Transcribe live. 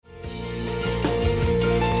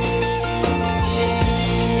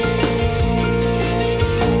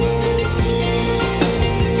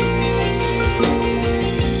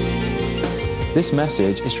This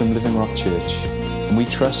message is from Living Rock Church, and we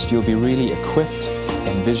trust you'll be really equipped,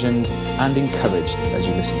 envisioned, and encouraged as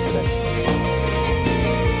you listen today.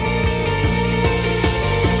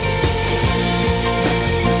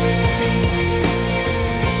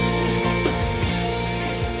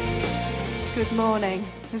 Good morning.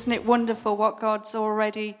 Isn't it wonderful what God's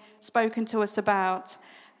already spoken to us about?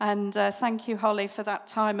 And thank you, Holly, for that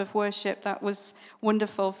time of worship. That was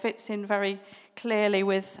wonderful. Fits in very clearly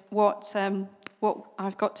with what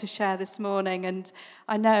I've got to share this morning. And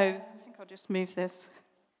I think I'll just move this.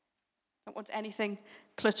 I don't want anything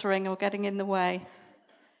cluttering or getting in the way.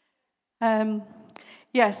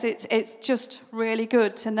 Yes, it's just really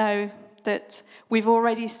good to know that we've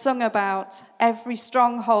already sung about every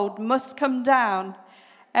stronghold must come down.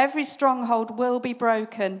 Every stronghold will be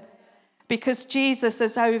broken because Jesus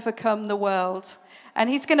has overcome the world. And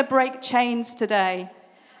he's going to break chains today.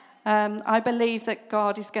 I believe that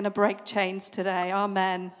God is going to break chains today.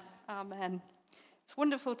 Amen. Amen. It's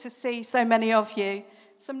wonderful to see so many of you,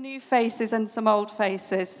 some new faces and some old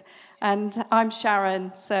faces. And I'm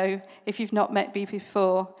Sharon, so if you've not met me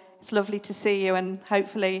before, it's lovely to see you, and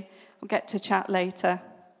hopefully we'll get to chat later.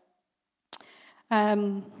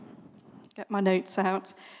 Get my notes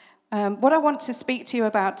out. What I want to speak to you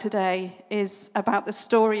about today is about the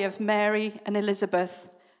story of Mary and Elizabeth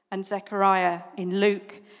and Zechariah in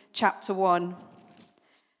Luke chapter 1.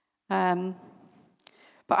 But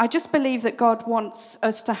I just believe that God wants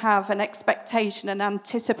us to have an expectation and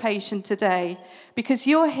anticipation today, because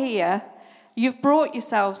you're here, you've brought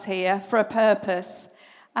yourselves here for a purpose,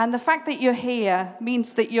 and the fact that you're here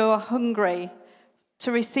means that you're hungry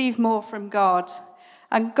to receive more from God.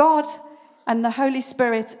 And God and the Holy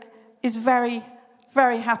Spirit is very,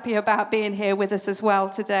 very happy about being here with us as well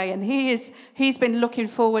today. And he's been looking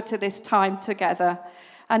forward to this time together.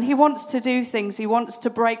 And he wants to do things. He wants to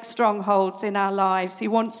break strongholds in our lives. He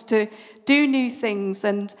wants to do new things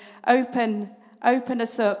and open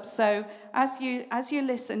us up. So as you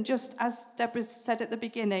listen, just as Deborah said at the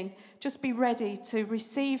beginning, just be ready to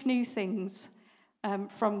receive new things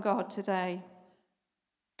from God today.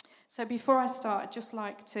 So before I start, I'd just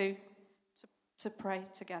like to pray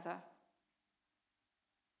together.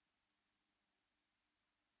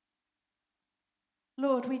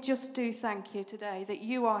 Lord, we just do thank you today that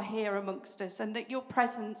you are here amongst us and that your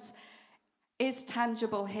presence is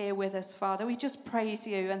tangible here with us, Father. We just praise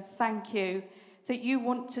you and thank you that you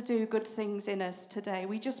want to do good things in us today.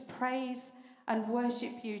 We just praise and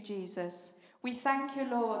worship you, Jesus. We thank you,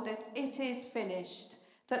 Lord, that it is finished,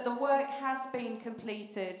 that the work has been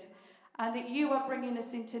completed, and that you are bringing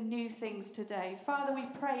us into new things today. Father, we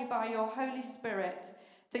pray by your Holy Spirit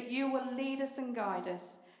that you will lead us and guide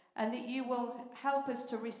us, and that you will help us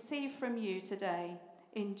to receive from you today.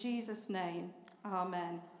 In Jesus' name,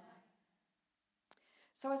 amen.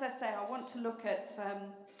 So as I say, I want to look at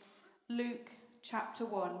Luke chapter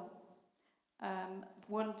 1,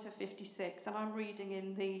 1 to 56, and I'm reading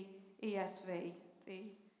in the ESV,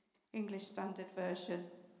 the English Standard Version.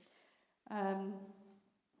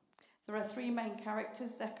 There are three main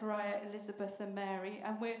characters, Zechariah, Elizabeth, and Mary,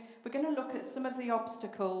 and we're going to look at some of the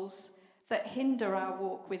obstacles that hinder our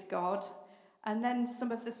walk with God, and then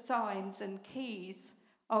some of the signs and keys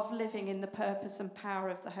of living in the purpose and power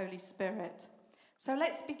of the Holy Spirit. So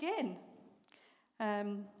let's begin.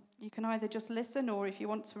 You can either just listen, or if you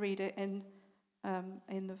want to read it in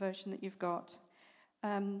the version that you've got.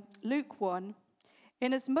 Luke 1,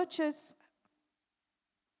 inasmuch as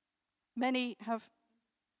many have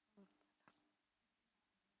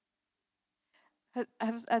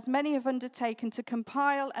undertaken to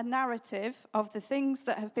compile a narrative of the things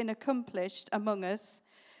that have been accomplished among us,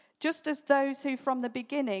 just as those who from the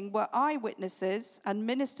beginning were eyewitnesses and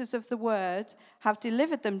ministers of the word have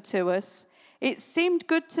delivered them to us, it seemed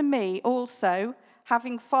good to me also,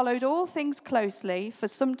 having followed all things closely for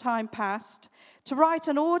some time past, to write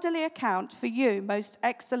an orderly account for you, most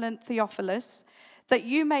excellent Theophilus, that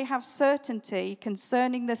you may have certainty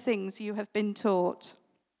concerning the things you have been taught.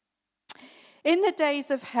 In the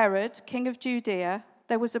days of Herod, king of Judea,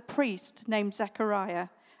 there was a priest named Zechariah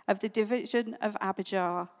of the division of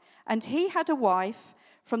Abijah, and he had a wife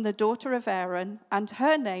from the daughter of Aaron, and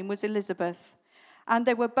her name was Elizabeth, and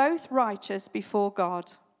they were both righteous before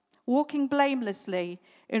God, walking blamelessly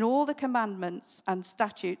in all the commandments and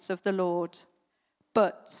statutes of the Lord.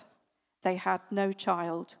 But they had no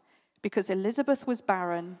child, because Elizabeth was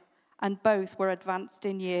barren, and both were advanced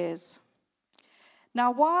in years. Now,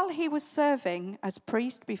 while he was serving as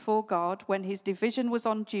priest before God, when his division was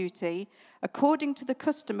on duty, according to the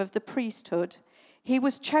custom of the priesthood, he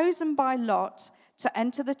was chosen by lot to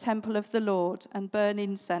enter the temple of the Lord and burn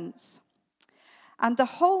incense. And the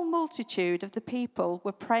whole multitude of the people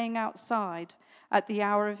were praying outside at the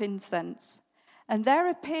hour of incense. And there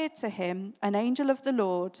appeared to him an angel of the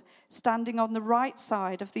Lord standing on the right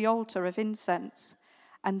side of the altar of incense.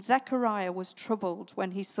 And Zechariah was troubled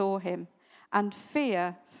when he saw him, and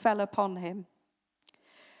fear fell upon him.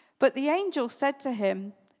 But the angel said to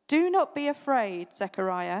him, "Do not be afraid,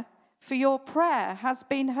 Zechariah, for your prayer has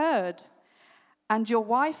been heard. And your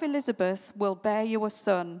wife Elizabeth will bear you a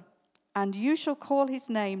son, and you shall call his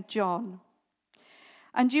name John.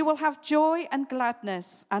 And you will have joy and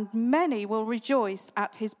gladness, and many will rejoice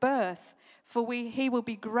at his birth, for he will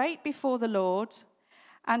be great before the Lord,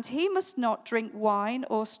 and he must not drink wine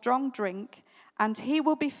or strong drink, and he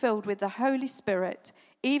will be filled with the Holy Spirit,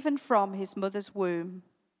 even from his mother's womb.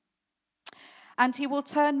 And he will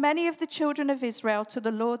turn many of the children of Israel to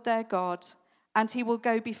the Lord their God, and he will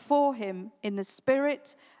go before him in the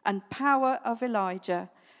spirit and power of Elijah,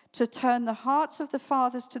 to turn the hearts of the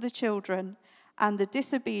fathers to the children, and the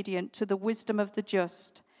disobedient to the wisdom of the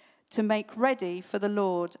just, to make ready for the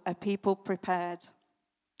Lord a people prepared."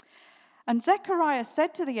 And Zechariah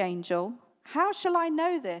said to the angel, "How shall I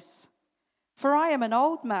know this? For I am an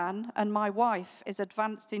old man, and my wife is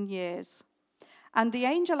advanced in years." And the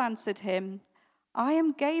angel answered him, "I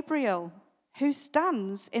am Gabriel, who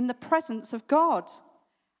stands in the presence of God,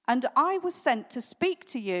 and I was sent to speak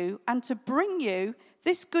to you and to bring you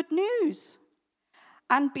this good news.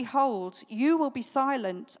 And behold, you will be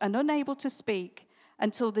silent and unable to speak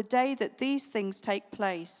until the day that these things take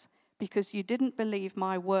place, because you didn't believe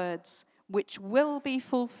my words, which will be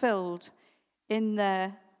fulfilled in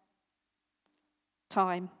their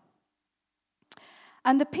time."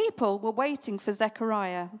 And the people were waiting for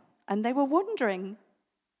Zechariah, and they were wondering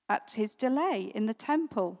at his delay in the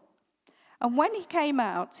temple. And when he came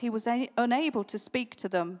out, he was unable to speak to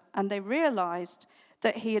them, and they realized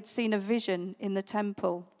that he had seen a vision in the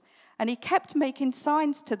temple. And he kept making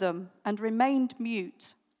signs to them and remained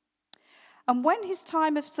mute. And when his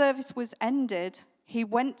time of service was ended, he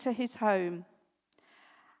went to his home.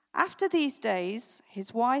 After these days,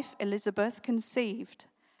 his wife Elizabeth conceived,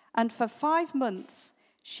 and for 5 months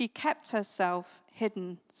she kept herself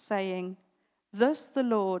hidden, saying, "Thus the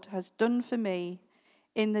Lord has done for me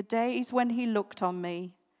in the days when he looked on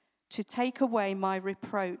me, to take away my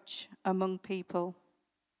reproach among people."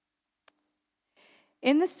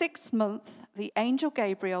 In the 6th month, the angel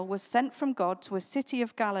Gabriel was sent from God to a city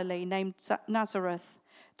of Galilee named Nazareth,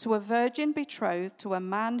 to a virgin betrothed to a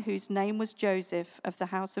man whose name was Joseph, of the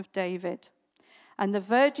house of David. And the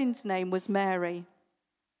virgin's name was Mary.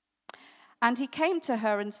 And he came to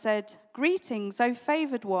her and said, "Greetings, O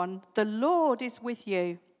favored one, the Lord is with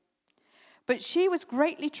you." But she was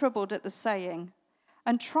greatly troubled at the saying,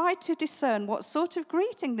 and tried to discern what sort of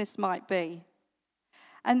greeting this might be.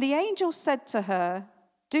 And the angel said to her,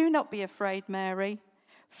 "Do not be afraid, Mary,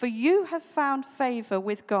 for you have found favor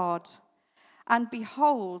with God. And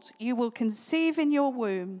behold, you will conceive in your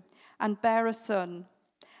womb and bear a son,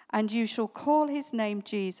 and you shall call his name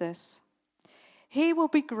Jesus. He will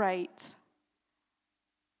be great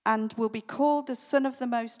and will be called the Son of the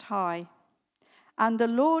Most High. And the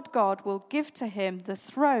Lord God will give to him the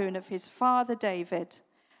throne of his father David,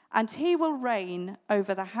 and he will reign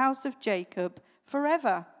over the house of Jacob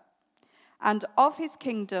forever, and of his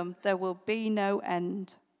kingdom there will be no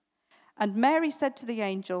end." And Mary said to the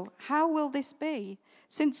angel, "How will this be,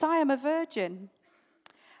 since I am a virgin?"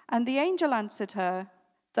 And the angel answered her,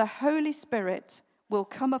 "The Holy Spirit will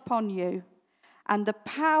come upon you, and the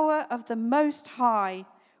power of the Most High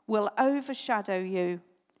will overshadow you.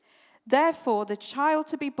 Therefore the child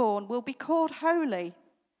to be born will be called Holy,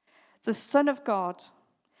 the Son of God.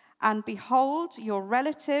 And behold, your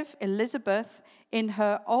relative Elizabeth, in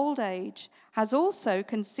her old age, has also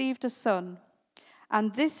conceived a son.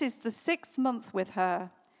 And this is the 6th month with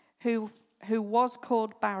her, who was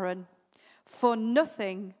called barren. For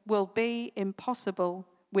nothing will be impossible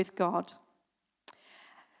with God."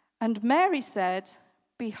 And Mary said,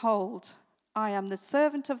 "Behold, I am the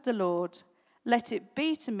servant of the Lord. Let it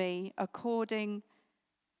be to me according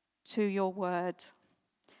to your word."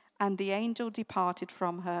 And the angel departed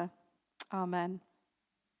from her. Amen.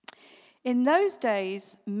 In those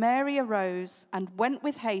days, Mary arose and went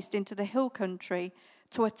with haste into the hill country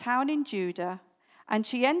to a town in Judah, and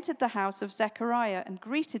she entered the house of Zechariah and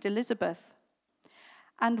greeted Elizabeth.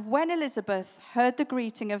 And when Elizabeth heard the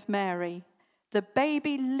greeting of Mary, the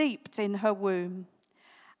baby leaped in her womb.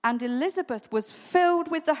 And Elizabeth was filled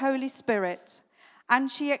with the Holy Spirit,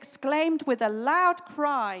 and she exclaimed with a loud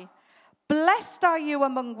cry, "Blessed are you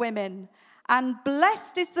among women, and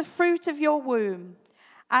blessed is the fruit of your womb.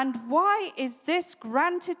 And why is this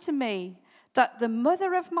granted to me, that the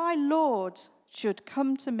mother of my Lord should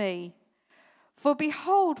come to me. For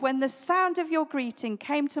behold, when the sound of your greeting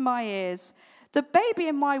came to my ears, the baby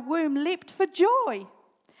in my womb leaped for joy.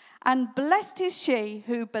 And blessed is she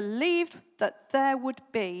who believed that there would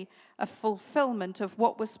be a fulfillment of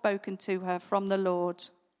what was spoken to her from the Lord.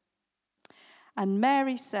 And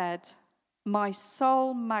Mary said, my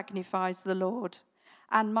soul magnifies the Lord,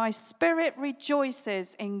 and my spirit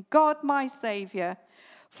rejoices in God my Saviour,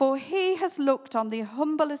 for he has looked on the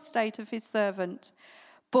humble estate of his servant.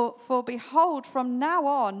 For behold, from now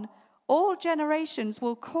on, all generations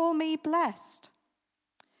will call me blessed.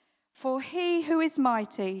 For he who is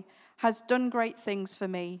mighty has done great things for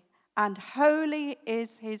me, and holy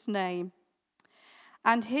is his name.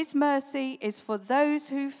 And his mercy is for those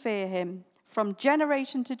who fear him, from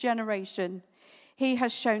generation to generation. He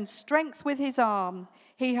has shown strength with his arm.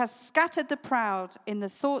 He has scattered the proud in the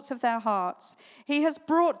thoughts of their hearts. He has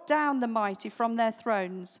brought down the mighty from their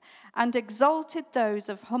thrones and exalted those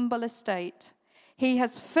of humble estate. He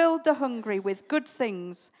has filled the hungry with good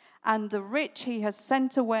things, and the rich he has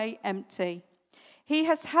sent away empty. He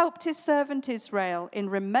has helped his servant Israel in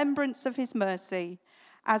remembrance of his mercy,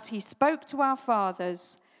 as he spoke to our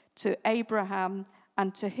fathers, to Abraham,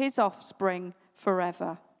 and to his offspring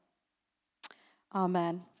forever.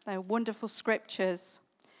 Amen. They're wonderful scriptures.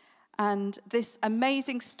 And this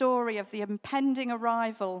amazing story of the impending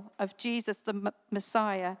arrival of Jesus the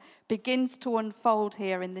Messiah begins to unfold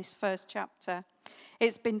here in this first chapter.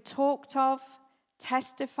 It's been talked of,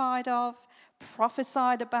 testified of,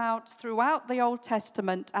 prophesied about throughout the Old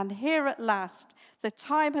Testament, and here at last the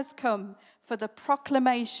time has come for the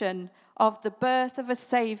proclamation of the birth of a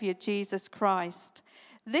Saviour, Jesus Christ.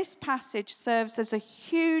 This passage serves as a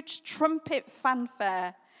huge trumpet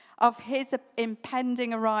fanfare of his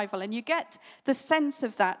impending arrival, and you get the sense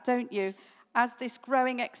of that, don't you, as this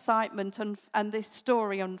growing excitement and this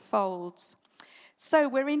story unfolds. So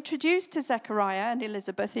we're introduced to Zechariah and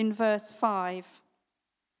Elizabeth in verse 5.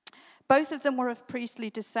 Both of them were of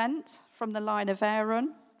priestly descent from the line of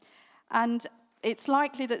Aaron, and it's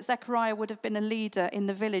likely that Zechariah would have been a leader in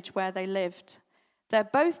the village where they lived. They're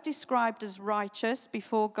both described as righteous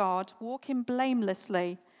before God, walking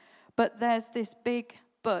blamelessly, but there's this big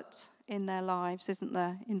but in their lives, isn't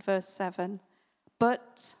there, in verse 7?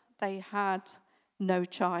 But they had no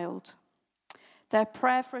child. Their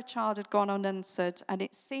prayer for a child had gone unanswered, and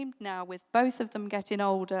it seemed now, with both of them getting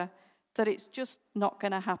older, that it's just not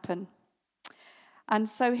going to happen. And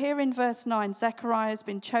so here in verse 9, Zechariah has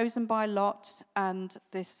been chosen by Lot, and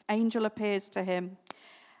this angel appears to him.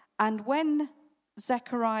 And when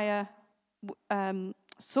Zechariah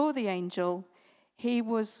saw the angel, he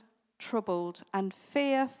was troubled, and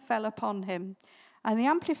fear fell upon him. And the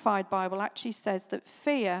Amplified Bible actually says that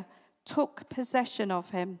fear took possession of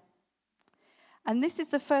him. And this is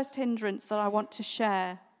the first hindrance that I want to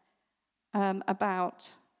share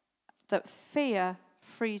about, that fear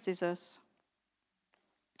freezes us.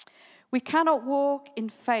 We cannot walk in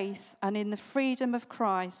faith and in the freedom of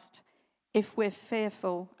Christ if we're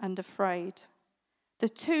fearful and afraid. The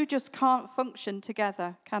two just can't function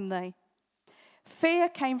together, can they? Fear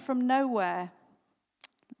came from nowhere,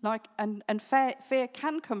 and fear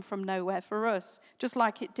can come from nowhere for us, just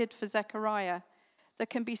like it did for Zechariah. There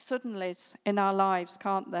can be suddenlies in our lives,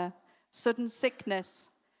 can't there? Sudden sickness,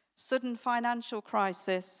 sudden financial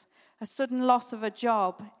crisis, a sudden loss of a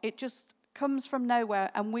job. It just comes from nowhere,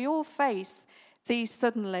 and we all face these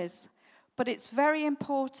suddenlies. But it's very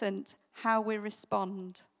important how we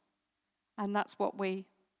respond. And that's what we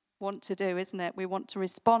want to do, isn't it? We want to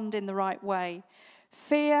respond in the right way.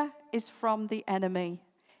 Fear is from the enemy.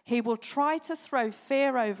 He will try to throw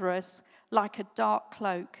fear over us like a dark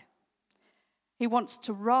cloak. He wants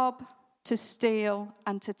to rob, to steal,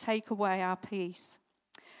 and to take away our peace.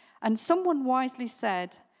 And someone wisely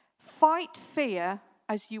said, fight fear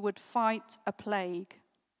as you would fight a plague.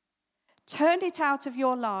 Turn it out of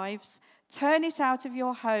your lives, turn it out of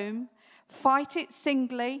your home, fight it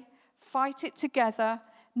singly, fight it together,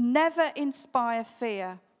 never inspire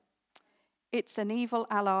fear. It's an evil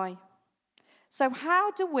ally. So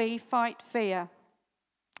how do we fight fear?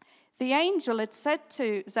 The angel had said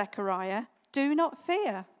to Zechariah, do not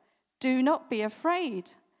fear, do not be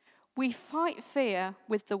afraid. We fight fear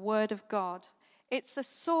with the word of God. It's a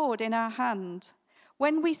sword in our hand.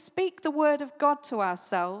 When we speak the word of God to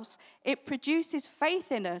ourselves, it produces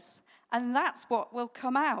faith in us, and that's what will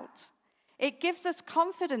come out. It gives us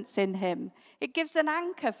confidence in him. It gives an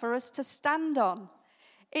anchor for us to stand on.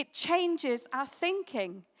 It changes our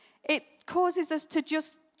thinking. It causes us to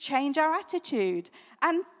just change our attitude.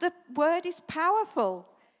 And the word is powerful.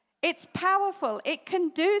 It's powerful. It can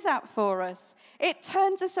do that for us. It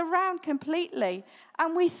turns us around completely.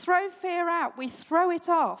 And we throw fear out. We throw it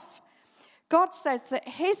off. God says that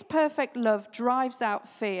his perfect love drives out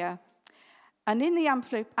fear. And in the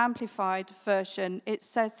Amplified version, it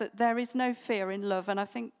says that there is no fear in love. And I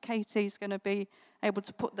think Katie's going to be able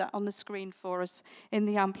to put that on the screen for us in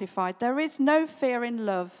the Amplified. There is no fear in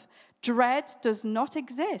love. Dread does not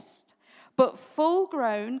exist. But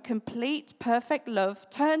full-grown, complete, perfect love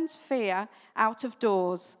turns fear out of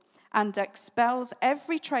doors and expels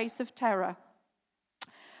every trace of terror.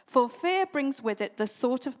 For fear brings with it the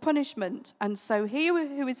thought of punishment, and so he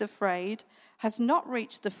who is afraid has not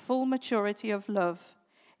reached the full maturity of love,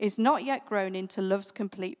 is not yet grown into love's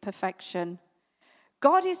complete perfection.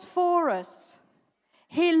 God is for us.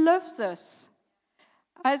 He loves us.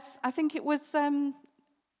 As I think it was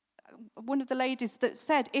one of the ladies that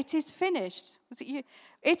said, it is finished. Was it you?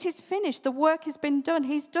 It is finished. The work has been done.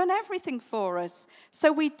 He's done everything for us.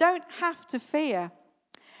 So we don't have to fear.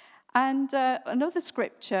 And another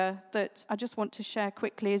scripture that I just want to share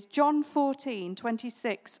quickly is John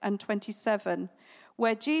 14:26 and 27,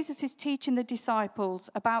 where Jesus is teaching the disciples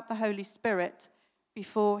about the Holy Spirit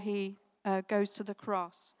before he goes to the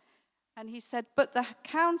cross. And he said, "But the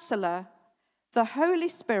Counselor, the Holy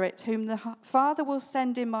Spirit, whom the Father will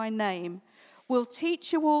send in my name, will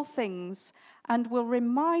teach you all things and will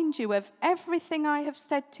remind you of everything I have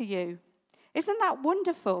said to you." Isn't that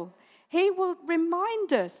wonderful? He will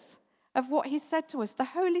remind us of what he said to us. The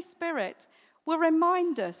Holy Spirit will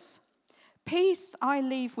remind us. "Peace I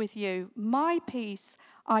leave with you, my peace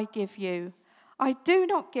I give you. I do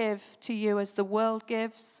not give to you as the world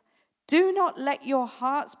gives. Do not let your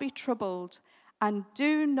hearts be troubled, and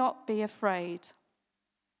do not be afraid."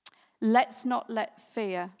 Let's not let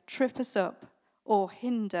fear trip us up or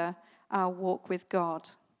hinder our walk with God.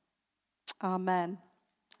 Amen.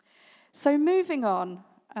 So moving on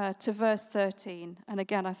to verse 13. And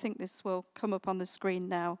again, I think this will come up on the screen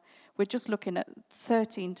now. We're just looking at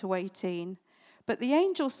 13 to 18. "But the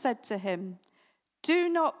angel said to him, 'Do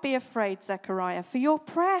not be afraid, Zechariah, for your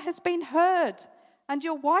prayer has been heard, and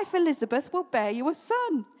your wife Elizabeth will bear you a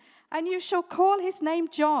son, and you shall call his name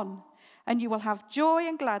John. And you will have joy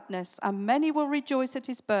and gladness, and many will rejoice at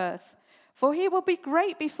his birth. For he will be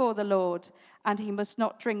great before the Lord, and he must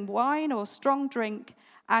not drink wine or strong drink,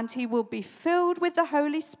 and he will be filled with the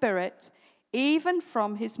Holy Spirit, even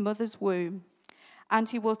from his mother's womb. And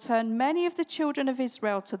he will turn many of the children of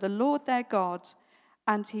Israel to the Lord their God,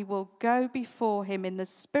 and he will go before him in the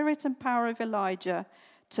spirit and power of Elijah,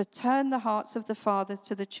 to turn the hearts of the fathers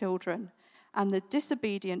to the children, and the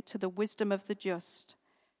disobedient to the wisdom of the just,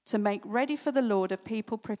 to make ready for the Lord a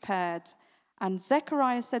people prepared.' And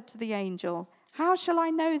Zechariah said to the angel, 'How shall I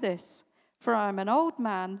know this? For I am an old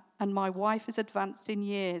man, and my wife is advanced in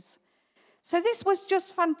years.'" So this was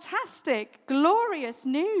just fantastic, glorious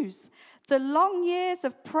news. The long years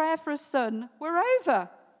of prayer for a son were over.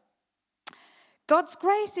 God's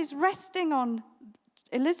grace is resting on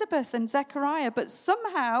Elizabeth and Zechariah, but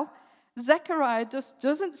somehow Zechariah just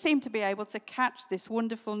doesn't seem to be able to catch this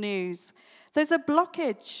wonderful news. There's a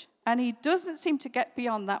blockage, and he doesn't seem to get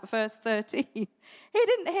beyond that verse 13. He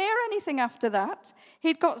didn't hear anything after that.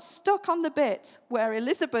 He'd got stuck on the bit where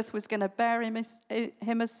Elizabeth was going to bear him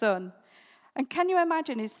a son. And can you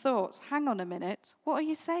imagine his thoughts? "Hang on a minute, what are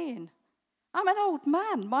you saying? I'm an old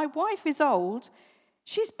man. My wife is old.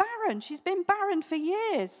 She's barren. She's been barren for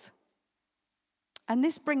years." And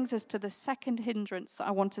this brings us to the second hindrance that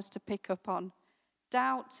I want us to pick up on.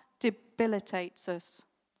 Doubt debilitates us.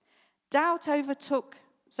 Doubt overtook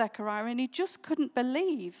Zechariah, and he just couldn't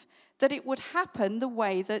believe that it would happen the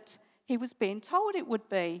way that he was being told it would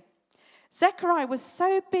be. Zechariah was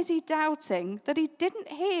so busy doubting that he didn't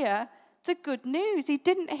hear the good news. He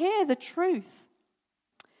didn't hear the truth.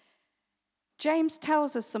 James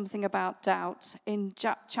tells us something about doubt in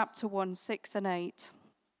chapter 1, 6 and 8.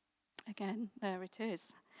 Again, there it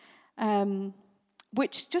is.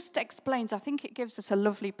 Which just explains, I think it gives us a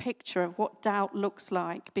lovely picture of what doubt looks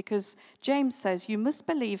like, because James says, "You must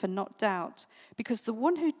believe and not doubt, because the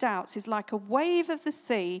one who doubts is like a wave of the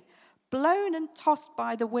sea, blown and tossed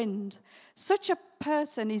by the wind. Such a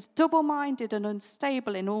person is double-minded and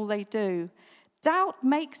unstable in all they do." Doubt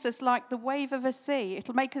makes us like the wave of a sea.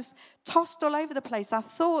 It'll make us tossed all over the place. Our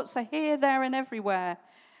thoughts are here, there, and everywhere.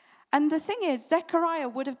 And the thing is, Zechariah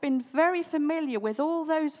would have been very familiar with all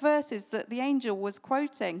those verses that the angel was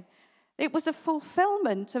quoting. It was a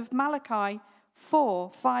fulfillment of Malachi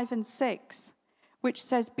 4, 5 and 6, which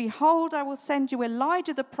says, "Behold, I will send you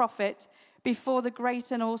Elijah the prophet before the great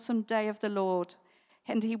and awesome day of the Lord.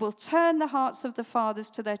 and he will turn the hearts of the fathers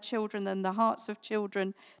to their children and the hearts of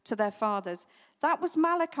children to their fathers. That was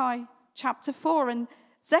Malachi chapter 4, and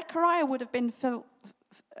Zechariah would have been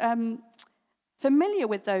familiar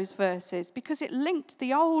with those verses because it linked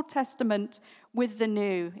the Old Testament with the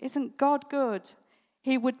New. Isn't God good?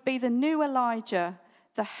 He would be the new Elijah,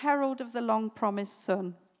 the herald of the long-promised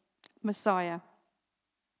Son, Messiah.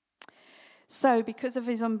 So, because of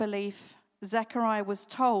his unbelief, Zechariah was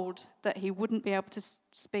told that he wouldn't be able to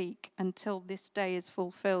speak until this day is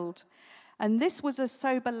fulfilled. And this was a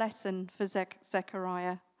sober lesson for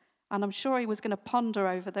Zechariah. And I'm sure he was going to ponder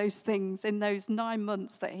over those things in those 9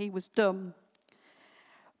 months that he was dumb.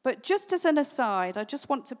 But just as an aside, I just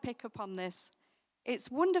want to pick up on this. It's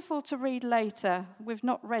wonderful to read later. We've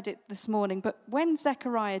not read it this morning, but when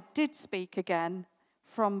Zechariah did speak again,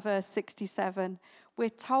 from verse 67, we're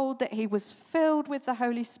told that he was filled with the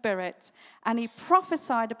Holy Spirit and he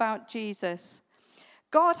prophesied about Jesus.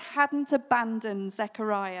 God hadn't abandoned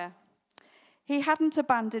Zechariah. He hadn't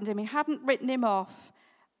abandoned him. He hadn't written him off.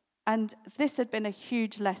 And this had been a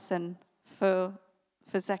huge lesson for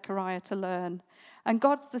Zechariah to learn. And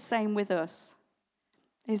God's the same with us.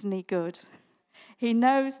 Isn't he good? He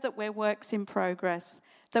knows that we're works in progress,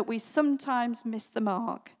 that we sometimes miss the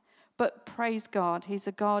mark. But praise God, he's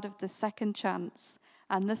a God of the second chance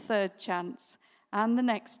and the third chance and the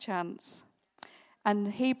next chance. And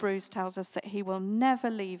Hebrews tells us that he will never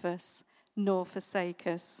leave us nor forsake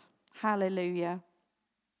us. Hallelujah.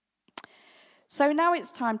 So now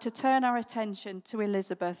it's time to turn our attention to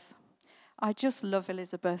Elizabeth. I just love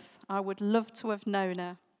Elizabeth. I would love to have known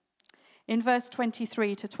her. In verse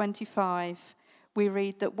 23 to 25, we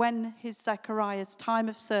read that when his Zechariah's time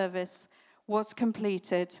of service was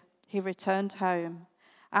completed, he returned home.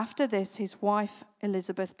 After this, his wife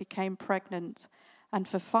Elizabeth became pregnant, and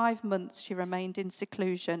for 5 months she remained in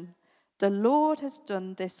seclusion. "The Lord has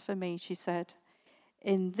done this for me," she said.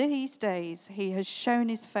 "In these days he has shown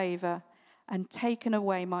his favor and taken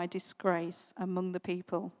away my disgrace among the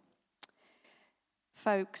people."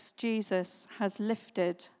 Folks, Jesus has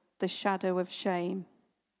lifted the shadow of shame.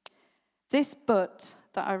 This but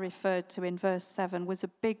that I referred to in verse 7 was a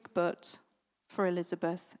big but for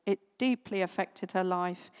Elizabeth. It deeply affected her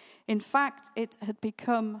life. In fact, it had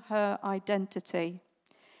become her identity.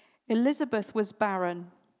 Elizabeth was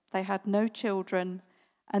barren. They had no children,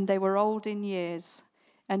 and they were old in years.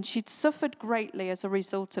 And she'd suffered greatly as a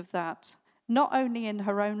result of that, not only in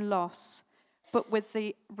her own loss, but with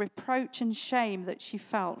the reproach and shame that she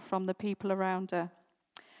felt from the people around her.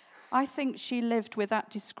 I think she lived with that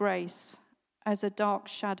disgrace as a dark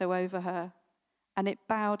shadow over her, and it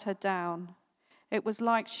bowed her down. It was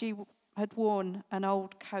like she had worn an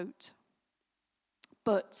old coat.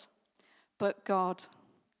 But God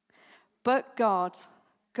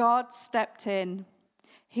stepped in.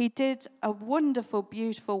 He did a wonderful,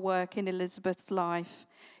 beautiful work in Elizabeth's life,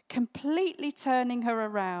 completely turning her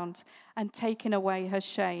around and taking away her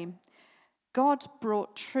shame. God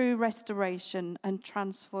brought true restoration and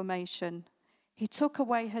transformation. He took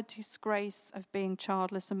away her disgrace of being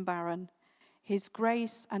childless and barren. His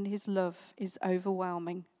grace and his love is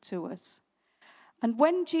overwhelming to us. And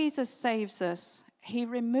when Jesus saves us, he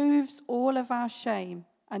removes all of our shame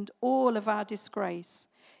and all of our disgrace.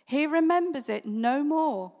 He remembers it no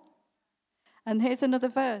more. And here's another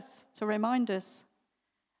verse to remind us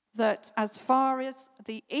that as far as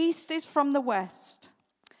the east is from the west,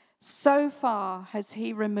 so far has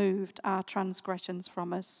he removed our transgressions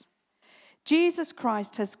from us. Jesus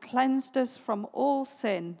Christ has cleansed us from all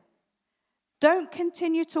sin. Don't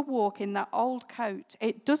continue to walk in that old coat.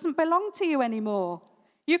 It doesn't belong to you anymore.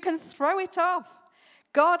 You can throw it off.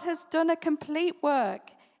 God has done a complete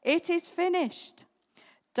work. It is finished.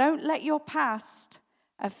 Don't let your past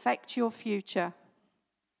affect your future.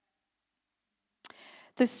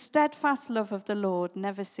 The steadfast love of the Lord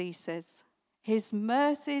never ceases. His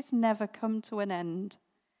mercies never come to an end.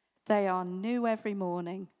 They are new every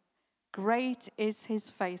morning. Great is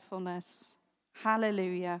his faithfulness.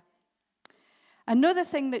 Hallelujah. Another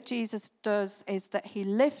thing that Jesus does is that he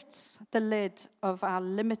lifts the lid of our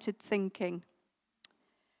limited thinking.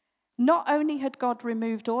 Not only had God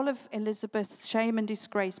removed all of Elizabeth's shame and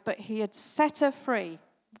disgrace, but he had set her free.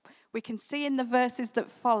 We can see in the verses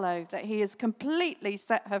that follow that he has completely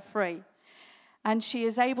set her free. And she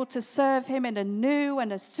is able to serve him in a new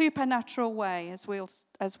and a supernatural way,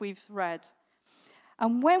 as we've read.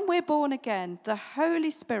 And when we're born again, the Holy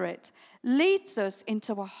Spirit leads us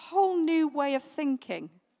into a whole new way of thinking.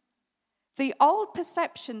 The old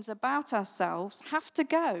perceptions about ourselves have to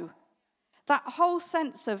go. That whole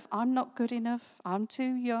sense of, I'm not good enough, I'm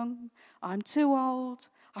too young, I'm too old,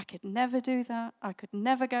 I could never do that, I could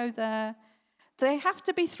never go there. They have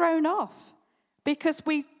to be thrown off because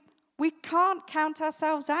we can't count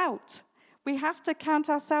ourselves out. We have to count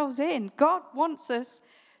ourselves in. God wants us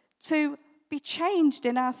to be changed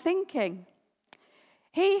in our thinking.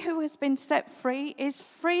 He who has been set free is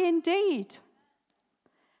free indeed.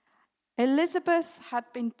 Elizabeth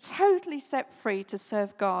had been totally set free to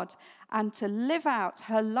serve God and to live out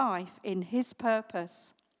her life in his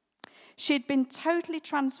purpose. She had been totally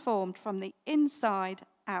transformed from the inside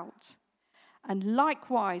out. And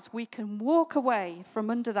likewise, we can walk away from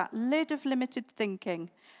under that lid of limited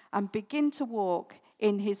thinking and begin to walk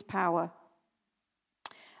in his power.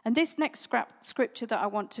 And this next scripture that I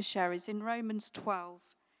want to share is in Romans 12.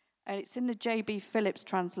 And it's in the J.B. Phillips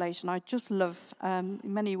translation. I just love,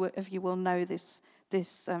 many of you will know this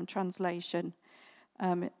translation.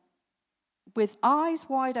 With eyes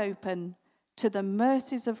wide open to the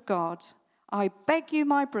mercies of God, I beg you,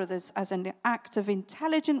 my brothers, as an act of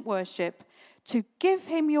intelligent worship, to give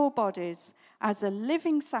him your bodies as a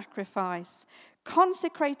living sacrifice,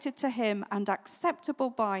 consecrated to him and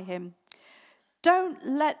acceptable by him. Don't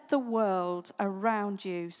let the world around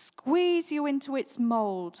you squeeze you into its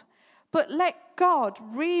mold, but let God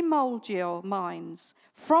remold your minds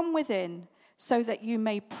from within so that you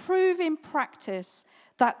may prove in practice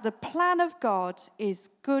that the plan of God is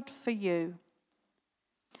good for you,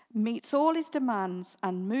 meets all his demands,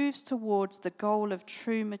 and moves towards the goal of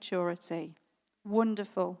true maturity.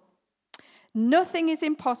 Wonderful. Nothing is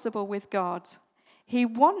impossible with God. He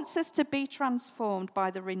wants us to be transformed by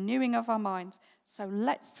the renewing of our minds. So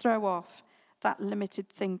let's throw off that limited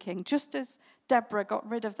thinking, just as Deborah got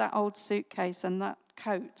rid of that old suitcase and that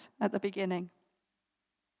coat at the beginning.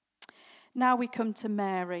 Now we come to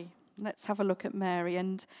Mary. Let's have a look at Mary.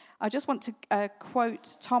 And I just want to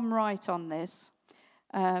quote Tom Wright on this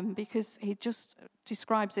because he just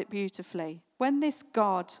describes it beautifully. When this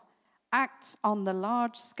God acts on the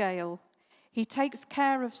large scale, he takes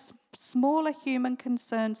care of smaller human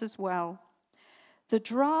concerns as well. The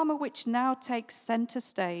drama which now takes center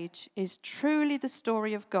stage is truly the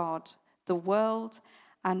story of God, the world,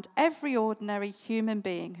 and every ordinary human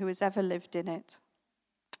being who has ever lived in it.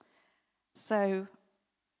 So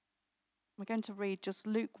we're going to read just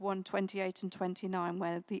Luke 1:28 and 29,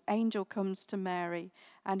 where the angel comes to Mary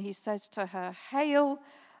and he says to her, "Hail,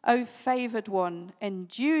 O favored one,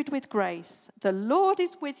 endued with grace, the Lord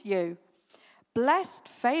is with you. Blessed,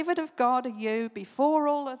 favored of God are you before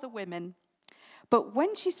all other women." But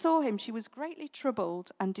when she saw him, she was greatly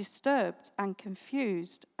troubled and disturbed and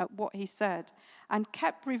confused at what he said, and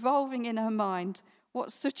kept revolving in her mind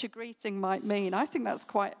what such a greeting might mean. I think that's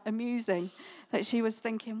quite amusing, that she was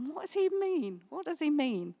thinking, what does he mean? What does he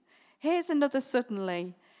mean? Here's another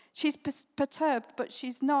suddenly. She's perturbed, but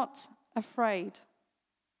she's not afraid.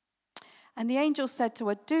 And the angel said to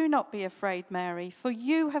her, "Do not be afraid, Mary, for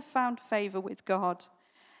you have found favor with God.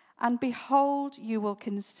 And behold, you will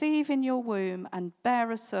conceive in your womb and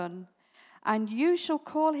bear a son, and you shall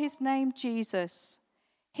call his name Jesus.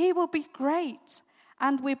 He will be great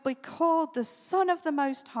and will be called the Son of the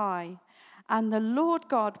Most High, and the Lord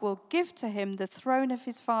God will give to him the throne of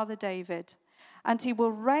his father David, and he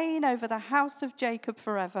will reign over the house of Jacob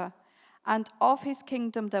forever, and of his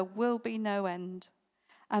kingdom there will be no end."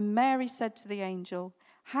 And Mary said to the angel,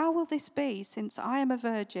 "How will this be, since I am a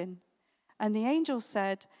virgin?" And the angel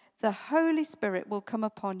said, "The Holy Spirit will come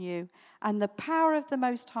upon you, and the power of the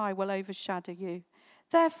Most High will overshadow you.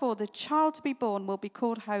 Therefore, the child to be born will be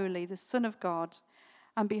called Holy, the Son of God.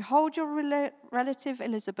 And behold, your relative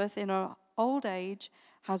Elizabeth, in her old age,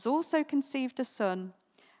 has also conceived a son.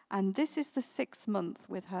 And this is the 6th month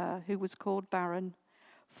with her, who was called barren.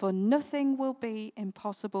 For nothing will be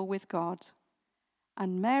impossible with God."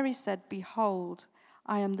 And Mary said, "Behold,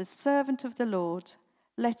 I am the servant of the Lord.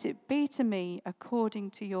 Let it be to me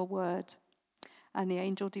according to your word." And the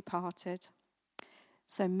angel departed.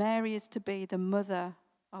 So Mary is to be the mother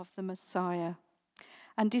of the Messiah.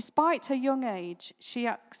 And despite her young age, she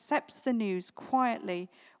accepts the news quietly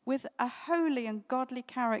with a holy and godly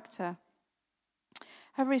character.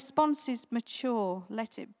 Her response is mature.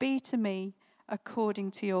 "Let it be to me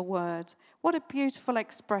according to your word." What a beautiful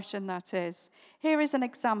expression that is. Here is an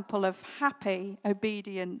example of happy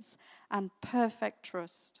obedience and perfect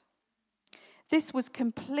trust. This was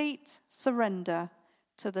complete surrender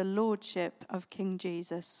to the lordship of King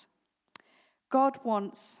Jesus. God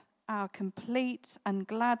wants our complete and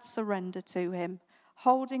glad surrender to him,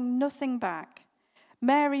 holding nothing back.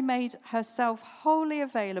 Mary made herself wholly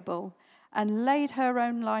available and laid her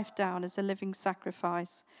own life down as a living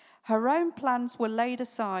sacrifice. Her own plans were laid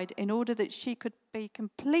aside in order that she could be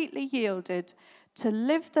completely yielded to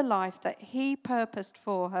live the life that he purposed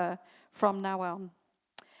for her from now on.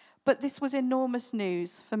 But this was enormous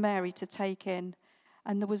news for Mary to take in,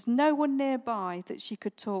 and there was no one nearby that she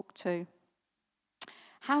could talk to.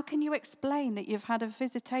 How can you explain that you've had a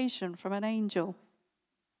visitation from an angel?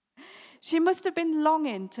 She must have been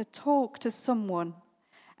longing to talk to someone,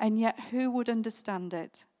 and yet who would understand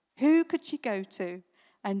it? Who could she go to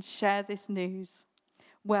and share this news?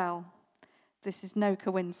 Well, this is no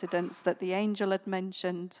coincidence that the angel had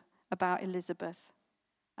mentioned about Elizabeth.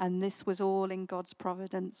 And this was all in God's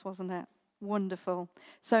providence, wasn't it? Wonderful.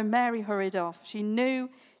 So Mary hurried off. She knew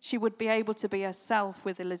she would be able to be herself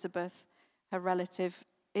with Elizabeth, her relative.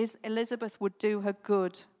 Elizabeth would do her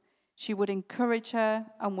good. She would encourage her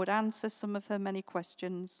and would answer some of her many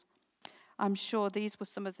questions. I'm sure these were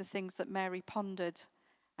some of the things that Mary pondered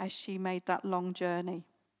as she made that long journey.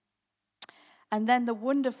 And then the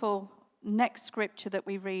wonderful next scripture that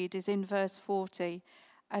we read is in verse 40.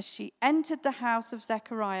 As she entered the house of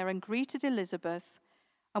Zechariah and greeted Elizabeth,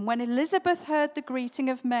 and when Elizabeth heard the greeting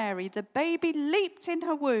of Mary, the baby leaped in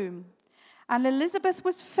her womb. And Elizabeth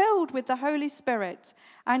was filled with the Holy Spirit,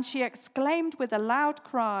 and she exclaimed with a loud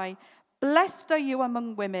cry, "Blessed are you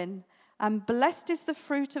among women, and blessed is the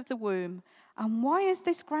fruit of the womb. And why is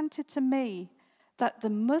this granted to me, that the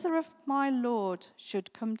mother of my Lord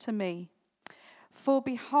should come to me? For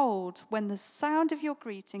behold, when the sound of your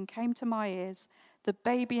greeting came to my ears, the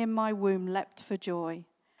baby in my womb leapt for joy.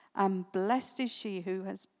 And blessed is she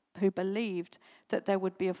who believed that there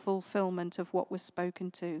would be a fulfillment of what was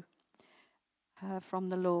spoken to her from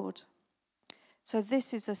the Lord." So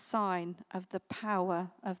this is a sign of the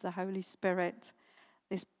power of the Holy Spirit,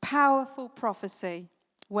 this powerful prophecy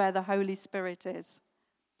where the Holy Spirit is.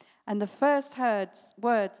 And the first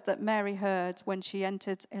words that Mary heard when she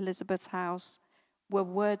entered Elizabeth's house were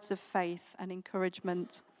words of faith and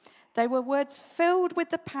encouragement. They were words filled with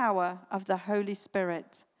the power of the Holy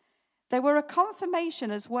Spirit. They were a confirmation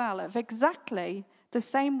as well of exactly the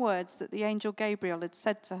same words that the angel Gabriel had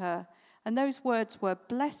said to her. And those words were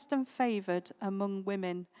blessed and favored among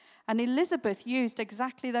women. And Elizabeth used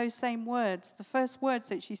exactly those same words, the first words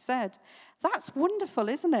that she said. That's wonderful,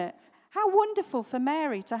 isn't it? How wonderful for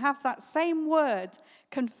Mary to have that same word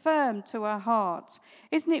confirmed to her heart.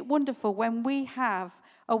 Isn't it wonderful when we have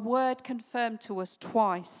a word confirmed to us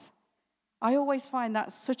twice? I always find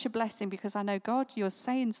that such a blessing because I know, God, you're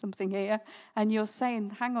saying something here and you're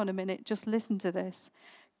saying, hang on a minute, just listen to this.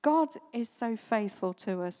 God is so faithful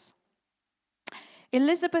to us.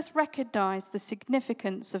 Elizabeth recognized the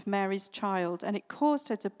significance of Mary's child, and it caused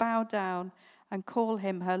her to bow down and call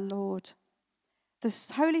him her Lord.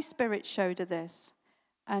 The Holy Spirit showed her this,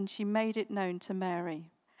 and she made it known to Mary.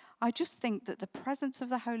 I just think that the presence of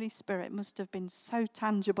the Holy Spirit must have been so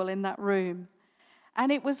tangible in that room.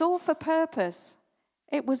 And it was all for purpose.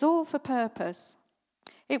 It was all for purpose.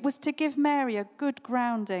 It was to give Mary a good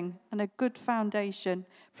grounding and a good foundation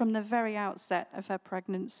from the very outset of her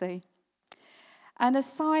pregnancy. And a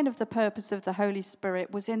sign of the purpose of the Holy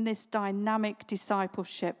Spirit was in this dynamic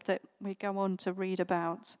discipleship that we go on to read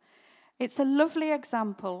about. It's a lovely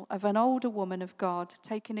example of an older woman of God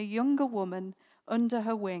taking a younger woman under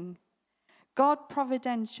her wing. God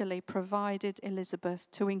providentially provided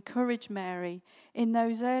Elizabeth to encourage Mary in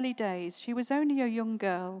those early days. She was only a young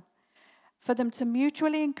girl, for them to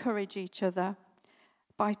mutually encourage each other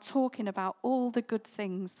by talking about all the good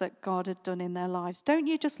things that God had done in their lives. Don't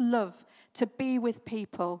you just love to be with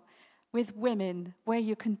people, with women, where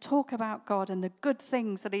you can talk about God and the good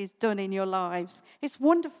things that he's done in your lives? It's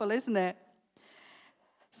wonderful, isn't it?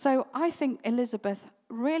 So I think Elizabeth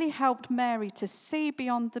really helped Mary to see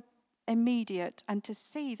beyond the immediate and to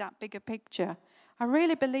see that bigger picture. I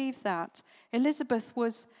really believe that. Elizabeth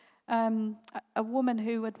was a woman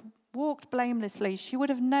who had walked blamelessly. She would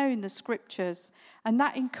have known the scriptures, and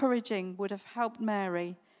that encouraging would have helped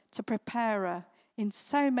Mary to prepare her in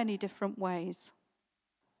so many different ways.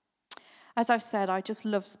 As I've said, I just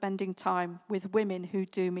love spending time with women who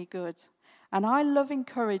do me good. And I love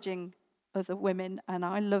encouraging other women, and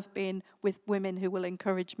I love being with women who will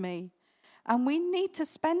encourage me. And we need to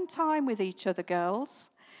spend time with each other, girls.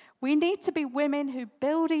 We need to be women who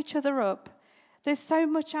build each other up. There's so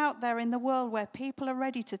much out there in the world where people are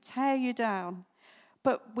ready to tear you down.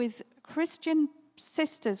 But with Christian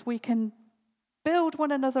sisters, we can build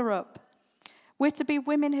one another up. We're to be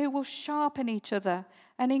women who will sharpen each other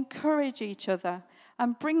and encourage each other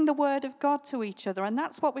and bring the word of God to each other. And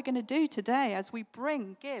that's what we're going to do today as we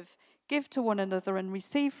give to one another and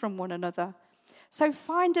receive from one another. So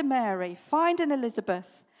find a Mary, find an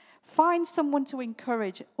Elizabeth, Find someone to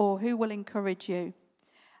encourage or who will encourage you.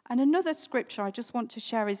 And another scripture I just want to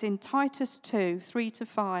share is in Titus 2,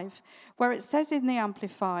 3-5, where it says in the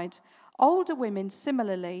Amplified, older women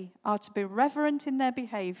similarly are to be reverent in their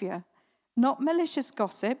behavior, not malicious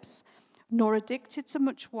gossips, nor addicted to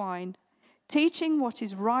much wine, teaching what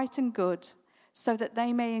is right and good, so that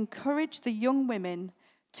they may encourage the young women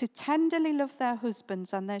to tenderly love their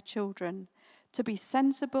husbands and their children, to be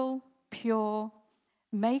sensible, pure,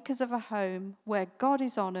 makers of a home where God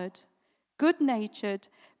is honoured, good-natured,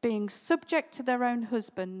 being subject to their own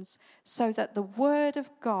husbands, so that the word of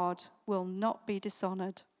God will not be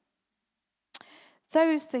dishonoured.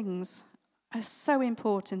 Those things are so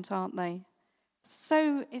important, aren't they?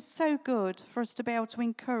 It's so good for us to be able to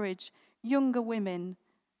encourage younger women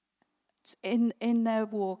in their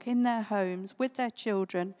walk, in their homes, with their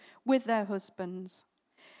children, with their husbands.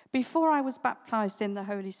 Before I was baptized in the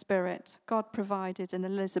Holy Spirit, God provided an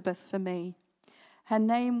Elizabeth for me. Her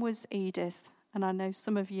name was Edith, and I know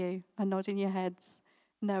some of you are nodding your heads,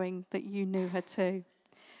 knowing that you knew her too.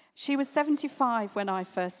 She was 75 when I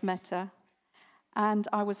first met her, and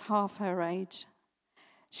I was half her age.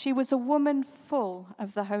 She was a woman full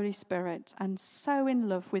of the Holy Spirit and so in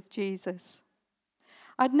love with Jesus.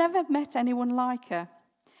 I'd never met anyone like her,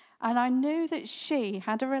 and I knew that she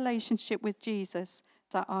had a relationship with Jesus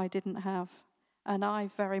that I didn't have, and I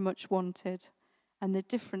very much wanted. And the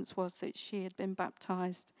difference was that she had been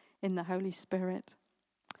baptized in the Holy Spirit.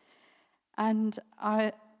 And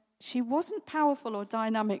she wasn't powerful or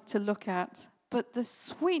dynamic to look at, but the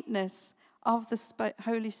sweetness of the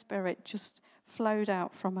Holy Spirit just flowed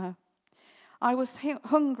out from her. I was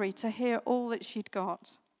hungry to hear all that she'd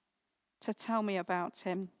got to tell me about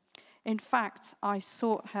him. In fact, I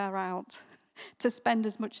sought her out to spend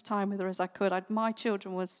as much time with her as I could. My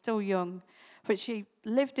children were still young, but she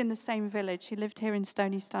lived in the same village. She lived here in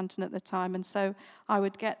Stony Stanton at the time, and so I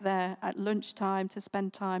would get there at lunchtime to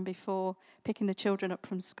spend time before picking the children up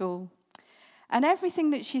from school. And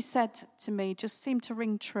everything that she said to me just seemed to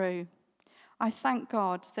ring true. I thank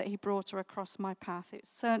God that he brought her across my path. It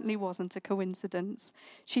certainly wasn't a coincidence.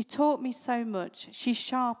 She taught me so much. She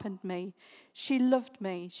sharpened me. She loved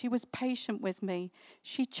me. She was patient with me.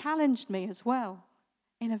 She challenged me as well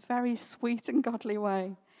in a very sweet and godly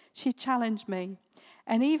way. She challenged me.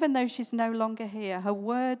 And even though she's no longer here, her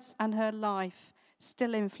words and her life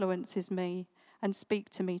still influences me and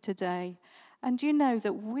speak to me today. And you know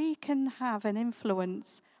that we can have an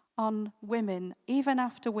influence on women even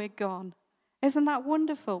after we're gone. Isn't that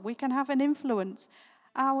wonderful? We can have an influence.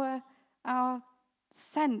 Our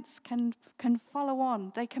sense can follow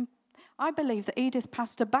on. I believe that Edith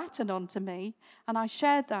passed a baton on to me, and I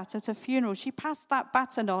shared that at a funeral. She passed that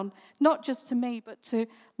baton on, not just to me, but to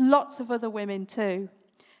lots of other women too.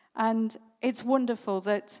 And it's wonderful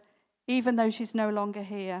that even though she's no longer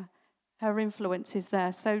here, her influence is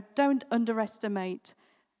there. So don't underestimate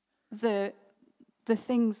the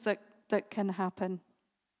things that can happen.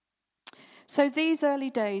 So these early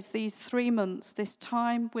days, these 3 months, this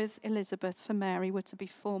time with Elizabeth for Mary were to be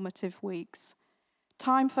formative weeks.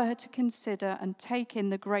 Time for her to consider and take in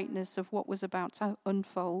the greatness of what was about to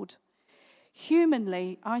unfold.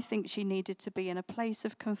 Humanly, I think she needed to be in a place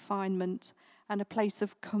of confinement and a place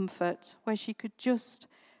of comfort where she could just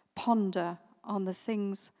ponder on the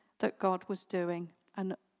things that God was doing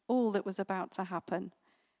and all that was about to happen.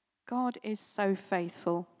 God is so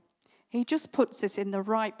faithful. He just puts us in the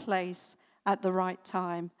right place at the right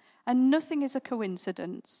time. And nothing is a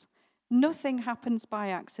coincidence. Nothing happens by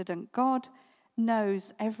accident. God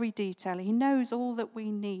knows every detail. He knows all that we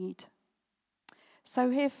need. So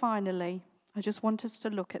here finally, I just want us to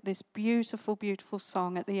look at this beautiful, beautiful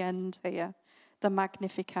song at the end here, the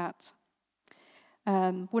Magnificat.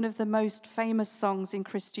 One of the most famous songs in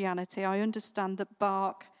Christianity. I understand that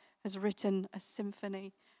Bach has written a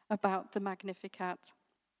symphony about the Magnificat.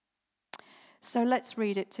 So let's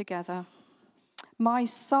read it together. My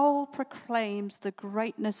soul proclaims the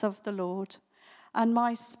greatness of the Lord, and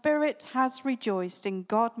my spirit has rejoiced in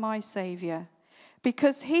God my Saviour,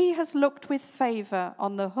 because he has looked with favour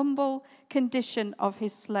on the humble condition of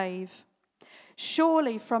his slave.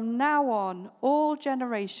 Surely from now on all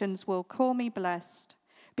generations will call me blessed,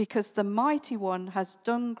 because the Mighty One has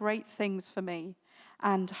done great things for me,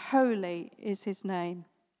 and holy is his name.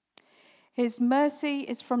 His mercy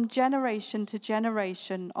is from generation to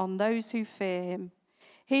generation on those who fear him.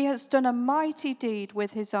 He has done a mighty deed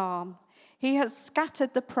with his arm. He has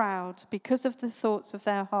scattered the proud because of the thoughts of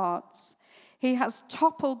their hearts. He has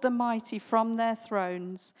toppled the mighty from their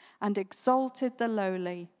thrones and exalted the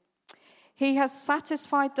lowly. He has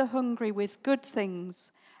satisfied the hungry with good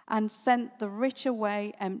things and sent the rich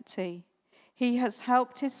away empty. He has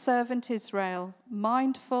helped his servant Israel,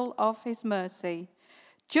 mindful of his mercy,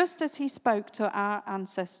 just as he spoke to our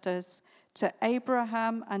ancestors, to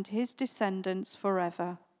Abraham and his descendants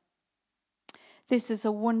forever. This is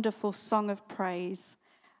a wonderful song of praise,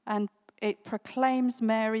 and it proclaims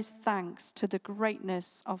Mary's thanks to the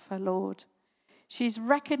greatness of her Lord. She's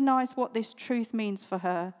recognized what this truth means for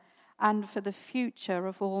her and for the future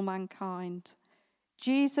of all mankind.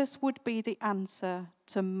 Jesus would be the answer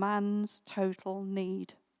to man's total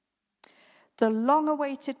need. The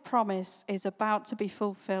long-awaited promise is about to be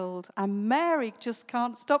fulfilled, and Mary just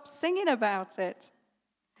can't stop singing about it.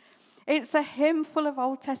 It's a hymn full of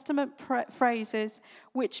Old Testament phrases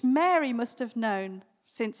which Mary must have known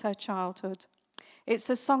since her childhood. It's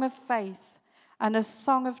a song of faith and a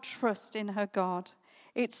song of trust in her God.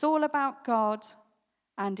 It's all about God,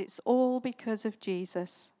 and it's all because of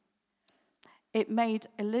Jesus. It made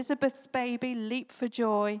Elizabeth's baby leap for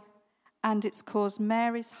joy, and it's caused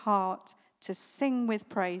Mary's heart to sing with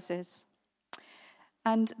praises.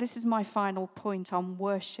 And this is my final point on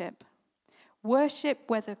worship. Worship,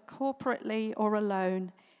 whether corporately or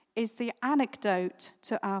alone, is the antidote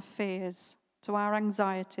to our fears, to our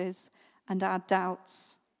anxieties and our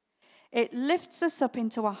doubts. It lifts us up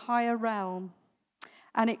into a higher realm,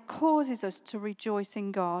 and it causes us to rejoice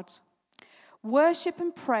in God. Worship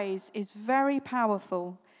and praise is very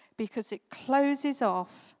powerful because it closes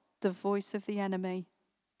off the voice of the enemy.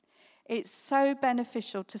 It's so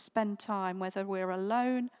beneficial to spend time, whether we're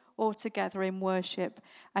alone or together, in worship,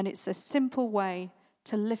 and it's a simple way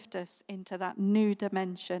to lift us into that new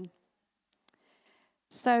dimension.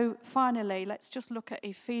 So finally, let's just look at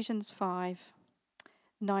Ephesians 5,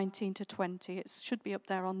 19 to 20. It should be up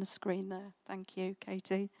there on the screen there. Thank you,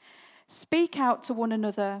 Katie. Speak out to one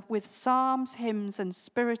another with psalms, hymns, and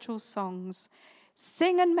spiritual songs.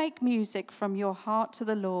 Sing and make music from your heart to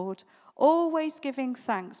the Lord, always giving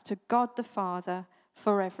thanks to God the Father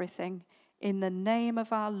for everything, in the name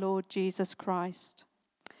of our Lord Jesus Christ.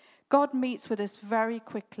 God meets with us very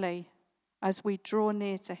quickly as we draw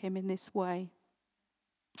near to him in this way.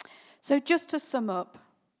 So just to sum up,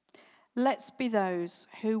 let's be those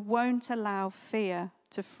who won't allow fear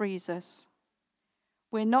to freeze us.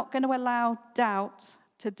 We're not going to allow doubt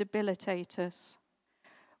to debilitate us.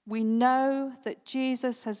 We know that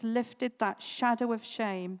Jesus has lifted that shadow of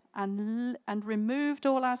shame and removed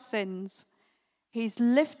all our sins. He's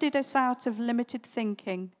lifted us out of limited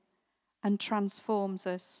thinking and transforms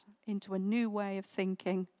us into a new way of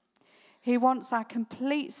thinking. He wants our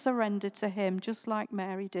complete surrender to him, just like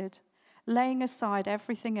Mary did, laying aside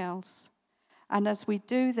everything else. And as we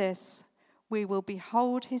do this, we will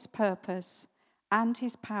behold his purpose and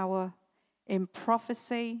his power in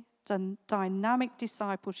prophecy, dynamic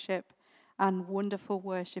discipleship, and wonderful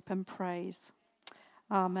worship and praise.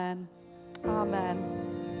 Amen. Amen.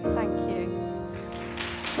 Thank you.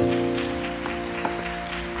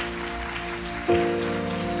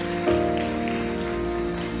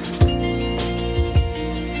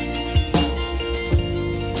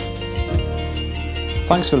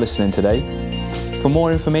 Thanks for listening today. For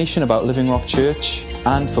more information about Living Rock Church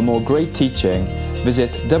and for more great teaching,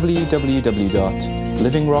 visit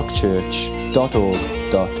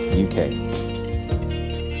www.livingrockchurch.org.uk.